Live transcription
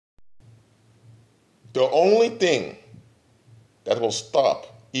The only thing that will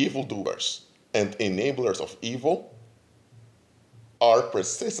stop evildoers and enablers of evil are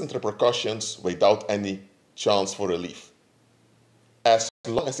persistent repercussions without any chance for relief. As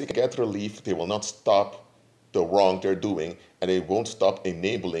long as they can get relief, they will not stop the wrong they're doing, and they won't stop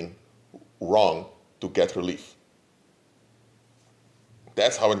enabling wrong to get relief.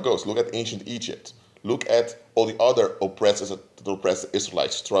 That's how it goes. Look at ancient Egypt. Look at all the other oppressors that oppressed the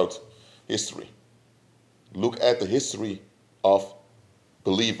Israelites throughout history. Look at the history of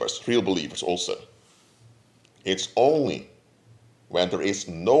believers, real believers also. It's only when there is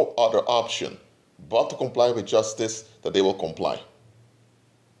no other option but to comply with justice that they will comply.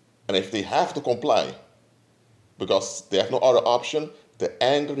 And if they have to comply because they have no other option, the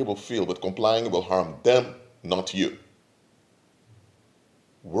anger they will feel with complying will harm them, not you.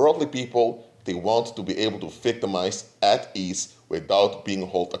 Worldly people, they want to be able to victimize at ease without being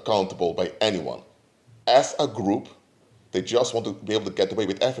held accountable by anyone. As a group, they just want to be able to get away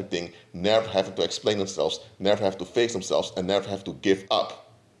with everything, never having to explain themselves, never have to face themselves, and never have to give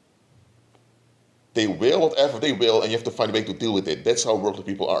up. They will whatever they will, and you have to find a way to deal with it. That's how worldly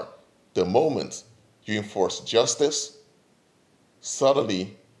people are. The moment you enforce justice,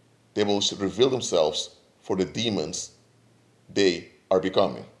 suddenly they will reveal themselves for the demons they are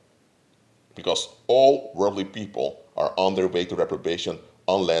becoming. Because all worldly people are on their way to reprobation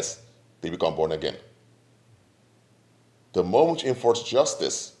unless they become born again. The moment you enforce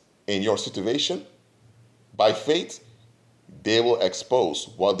justice in your situation, by faith, they will expose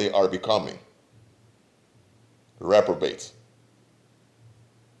what they are becoming. Reprobate.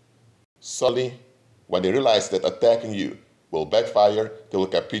 Suddenly, when they realize that attacking you will backfire, they will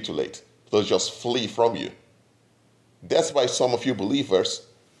capitulate. They'll just flee from you. That's why some of you believers,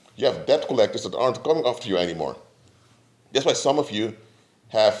 you have debt collectors that aren't coming after you anymore. That's why some of you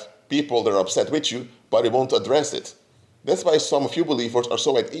have people that are upset with you, but they won't address it. That's why some of you believers are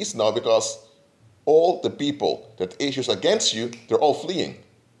so at ease now, because all the people that issues against you, they're all fleeing.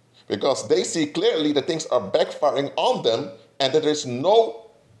 Because they see clearly that things are backfiring on them and that there's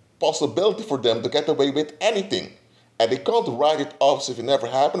no possibility for them to get away with anything. And they can't write it off as if it never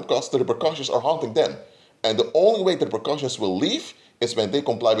happened because the repercussions are haunting them. And the only way the repercussions will leave is when they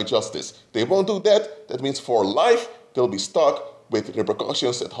comply with justice. They won't do that. That means for life, they'll be stuck with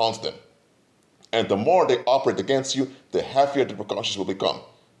repercussions that haunt them. And the more they operate against you, the heavier the repercussions will become.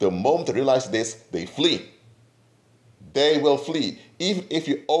 The moment they realize this, they flee. They will flee. Even if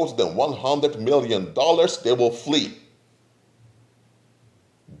you owe them $100 million, they will flee.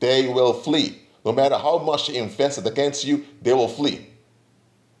 They will flee. No matter how much they invested against you, they will flee.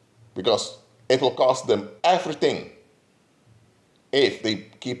 Because it will cost them everything if they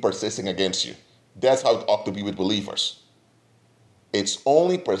keep persisting against you. That's how it ought to be with believers. It's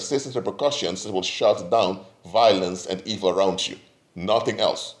only persistent repercussions that will shut down violence and evil around you. Nothing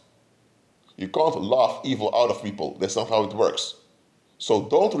else. You can't laugh evil out of people. That's not how it works. So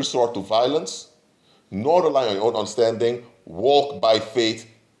don't resort to violence, nor rely on your own understanding. Walk by faith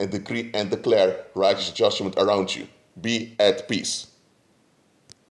and decree and declare righteous judgment around you. Be at peace.